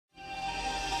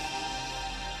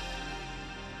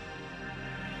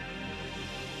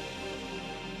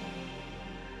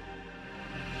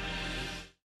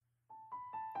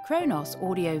Kronos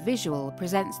Audio-Visual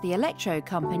presents the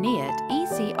Electrocompaniet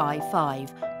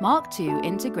ECI5 Mark II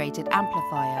integrated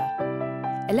amplifier.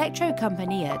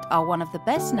 Electrocompaniet are one of the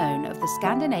best known of the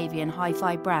Scandinavian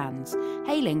hi-fi brands,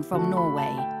 hailing from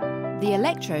Norway. The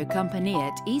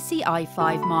Electrocompaniet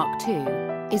ECI5 Mark II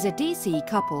is a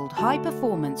DC-coupled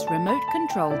high-performance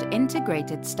remote-controlled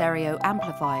integrated stereo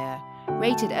amplifier,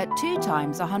 rated at 2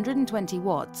 times 120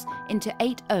 watts into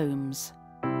 8 ohms.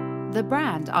 The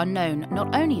brand are known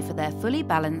not only for their fully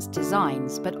balanced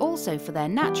designs, but also for their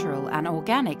natural and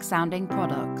organic sounding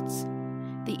products.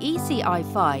 The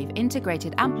ECI5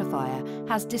 integrated amplifier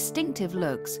has distinctive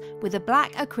looks with a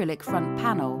black acrylic front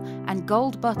panel and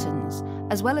gold buttons,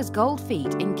 as well as gold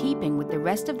feet in keeping with the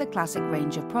rest of the classic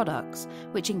range of products,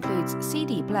 which includes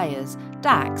CD players,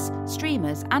 DACs,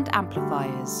 streamers and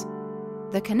amplifiers.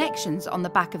 The connections on the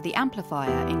back of the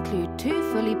amplifier include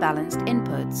 2 fully balanced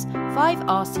inputs, 5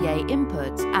 RCA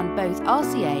inputs and both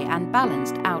RCA and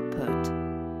balanced output.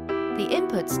 The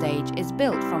input stage is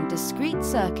built from discrete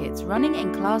circuits running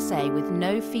in Class A with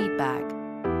no feedback.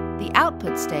 The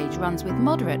output stage runs with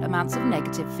moderate amounts of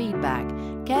negative feedback,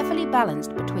 carefully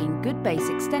balanced between good bass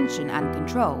extension and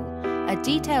control, a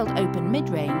detailed open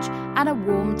mid-range and a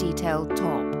warm detailed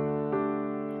top.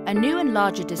 A new and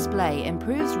larger display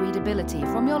improves readability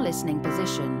from your listening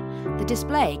position. The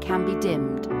display can be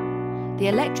dimmed. The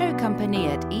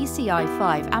Electrocompaniet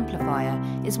ECI5 amplifier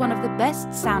is one of the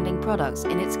best sounding products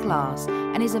in its class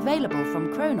and is available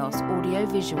from Kronos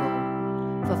Audio-Visual.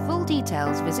 For full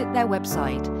details, visit their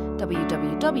website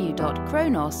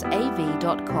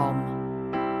www.kronosav.com.